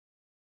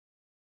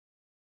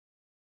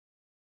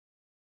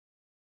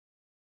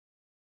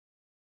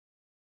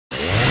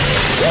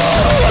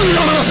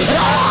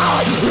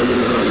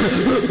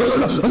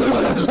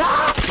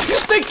You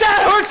think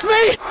that hurts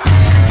me?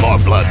 More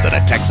blood than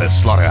a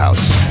Texas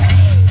slaughterhouse.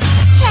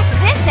 Check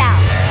this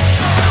out.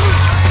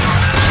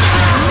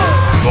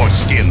 More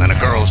skin than a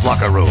girl's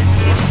locker room.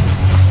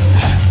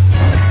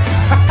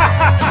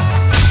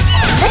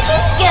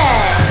 Looking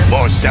good.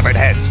 More severed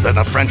heads than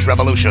the French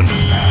Revolution.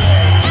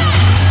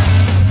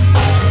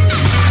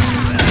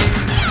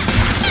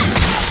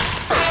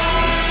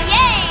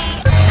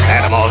 Yay!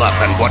 Add them all up,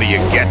 and what do you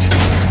get?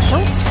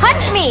 Don't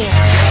touch me!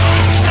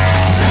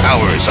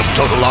 Hours of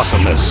total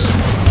awesomeness.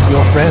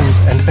 Your friends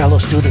and fellow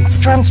students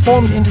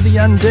transformed into the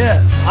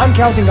undead. I'm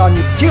counting on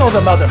you. Kill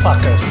the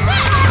motherfuckers.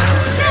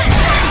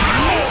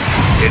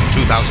 In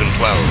 2012.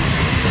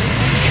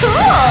 Cool!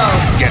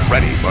 Get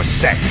ready for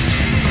sex.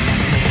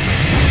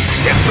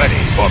 Get ready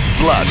for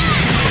blood.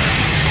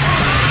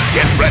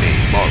 Get ready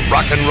for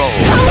rock and roll.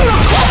 I'm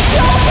gonna crush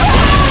your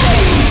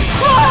brain!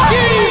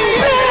 Fucking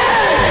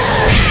bitch!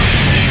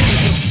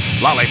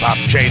 Lollipop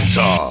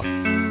Chainsaw.